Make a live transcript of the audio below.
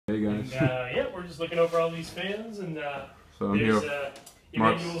Hey guys. And, yeah, we're just looking over all these fans, and So I'm there's here.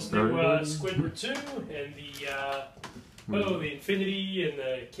 Emmanuel's new Mark's Squidward 2, and the Infinity and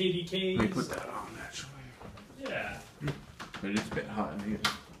the KDKs. Let me put that on actually. Yeah. It's a bit hot in here.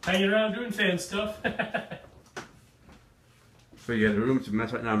 Hanging around doing fan stuff. So yeah, the room's a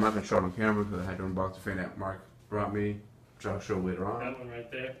mess right now. I'm not gonna show it on camera because I had to unbox the fan that Mark brought me, which I'll show later on. That one right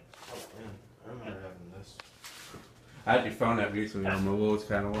there. Oh man, I remember having this. I actually found that recently on my Lowe's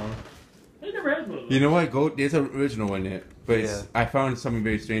catalog. I never had one of those. You know what? There's an original in it, but Yeah. I found something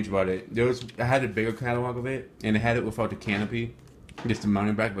very strange about it. I had a bigger catalog of it, and it had it without the canopy, just the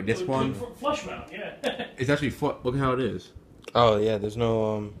mounting bracket. But this one, Flush mount, yeah. it's actually look at how it is. Oh yeah, there's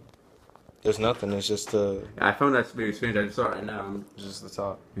no there's nothing. It's just I found that very strange. I just saw it right now. just the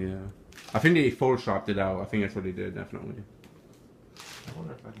top. Yeah, I think they photoshopped it out. I think that's what they did, definitely. I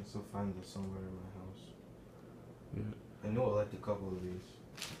wonder if I can still find this somewhere in my house. Yeah. I know I liked a couple of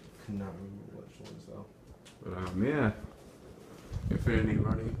these. Could not remember which ones though. But yeah, Infinity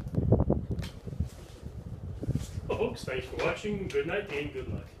running. Well, folks, thanks for watching. Good night and good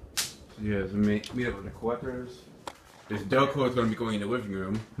luck. Yeah, so meet up with the collectors. This Delco is going to be going in the living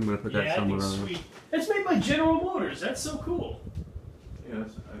room. I'm going to put that Yeah, somewhere that'd around. be sweet. That's made by General Motors. That's so cool. Yeah,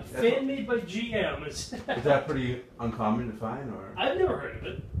 A fan made by GM. is that pretty uncommon to find, or? I've never heard of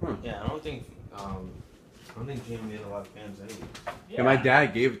it. Yeah, I don't think GM made a lot of fans anyway. Yeah, my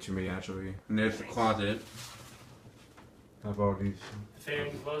dad gave it to me actually. And there's the closet. I have all these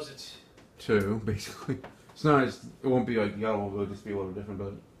Fan closet. too, basically. It's not as, it won't be like yellow, it'll just be a little different,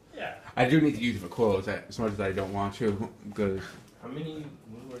 but Yeah. I do need to use it for clothes as much as I don't want to, because, How many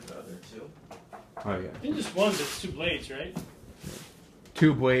were the other two? oh yeah. I think just one, but it's two blades, right?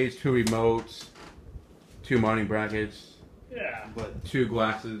 2 blades, 2 remotes, 2 mounting brackets, Yeah. But 2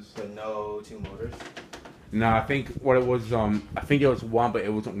 glasses. no 2 motors. No, I think what it was, I think it was one, but it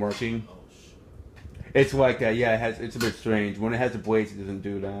wasn't working. Oh shit. It's like that, yeah, it's a bit strange. When it has the blades, it doesn't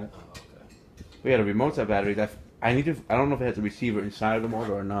do that. Oh okay. But yeah, the remotes have batteries. I don't know if it has a receiver inside of the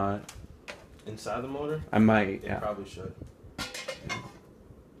motor or not. Inside the motor? I might, They yeah. probably should.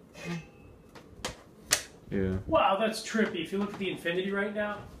 Yeah. Wow, that's trippy. If you look at the Infinity right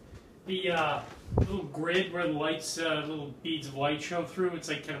now, the little grid where the lights, little beads of light show through, it's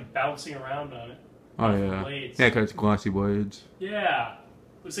like kind of bouncing around on it. Oh, Off the yeah. blades. Yeah, because it's glossy blades. Yeah.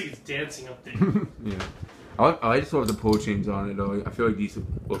 Looks like it's dancing up there. Yeah. I just love the pull chains on it, though. I feel like these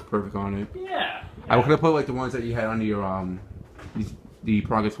look perfect on it. Yeah. I could have put, like, the ones that you had under your, the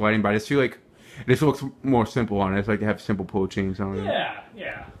Progress lighting, but I just feel like this looks more simple on it. It's like they have simple pull chains on it. Yeah,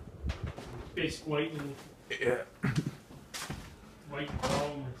 yeah. Basic white and Yeah. white and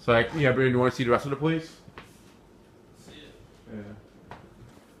chrome. So, like, yeah, Brandon, you want to see the rest of the place? Yeah.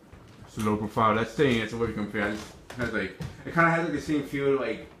 It's a low profile. That's saying it's a living fan. It has like, it kind of has like the same feel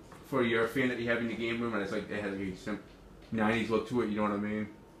like for your fan that you have in the game room, and it's like it has like a simple 90s look to it. You know what I mean?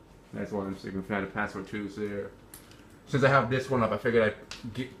 That's why I'm sticking fan. The password 2 is there. Since I have this one up, I figured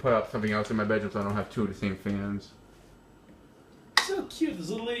I'd put up something else in my bedroom so I don't have 2 of the same fans. So cute. This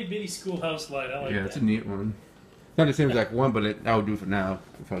little itty bitty schoolhouse light. I like Yeah, that. it's a neat one. Not the same exact one, but that would do for now.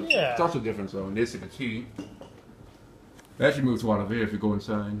 Yeah. It's also different, so this is a T. It actually moves a lot of air if you go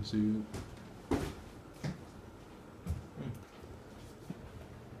inside and see it.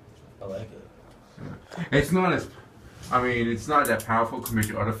 I like it. It's not as, I mean, it's not that powerful compared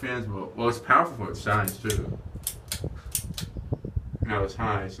to other fans, but, well, it's powerful for its size, too. Now it's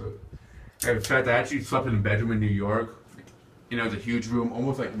high, so. And in fact, I actually slept in a bedroom in New York. You know, it's a huge room,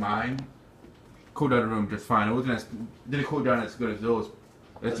 almost like mine. Cooled down the room just fine. It wasn't as, didn't cool down as good as those.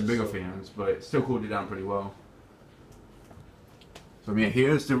 That's the bigger fans, but it still cooled it down pretty well. So, I mean,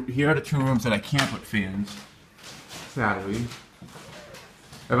 here are the 2 rooms that I can't put fans. Sadly.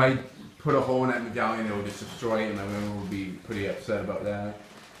 If I put a hole in that medallion, it would just destroy it, and my room would be pretty upset about that.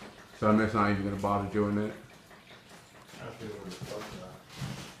 So I'm just not even going to bother doing it. I don't feel what we're talking about.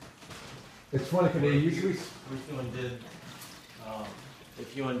 It's funny because they usually...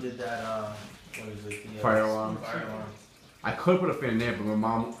 If you undid that, what is it? The, Fire alarm. Fire alarm. I could put a fan there, but my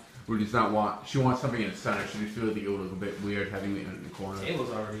mom would just not want... She wants something in the center. She just feels like it would look a bit weird having it in the corner. Table's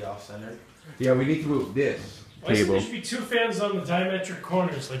already off-centered. Yeah, we need to move this Why should table. there should be 2 fans on the diametric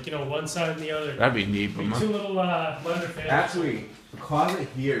corners, like, you know, one side and the other. That'd be neat, but... Like 2 little leather fans. Actually, the closet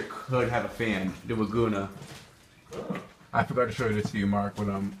here could have a fan. The Laguna. Oh. I forgot to show this to you, Mark, but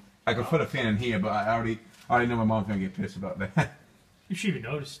I could put a fan in here, but I already know my mom's gonna get pissed about that. You should even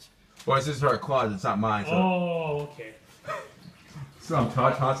noticed. Well, this is her closet, it's not mine. So, Oh, okay. so I'm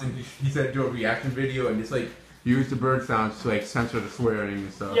tossing. He said do a reaction video and just like use the bird sounds to like censor the swearing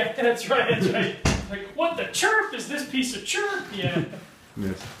and stuff. Yeah, that's right, that's right. Like, what the chirp is this piece of chirp? Yeah.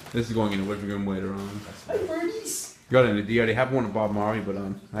 Yes. This is going in the living room later on. Hi, birdies. Got it in the D. I have one of Bob Marley, but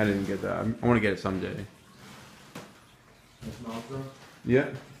I didn't get that. I want to get it someday. This monster. Yeah.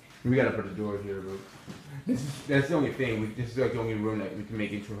 We gotta put the door here, but that's the only thing. This is like the only room that we can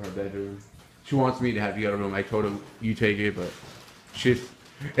make into her bedroom. She wants me to have the other room. I told her you take it, but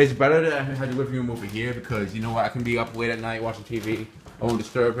it's better to have the living room over here because you know what? I can be up late at night watching TV. I won't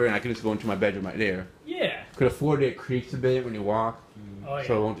disturb her, and I can just go into my bedroom right there. Yeah. Could afford it creaks a bit when you walk, Oh, yeah.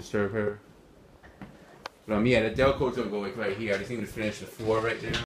 so it won't disturb her. But yeah, the Delco's gonna go like right here. I just need to finish the floor right there.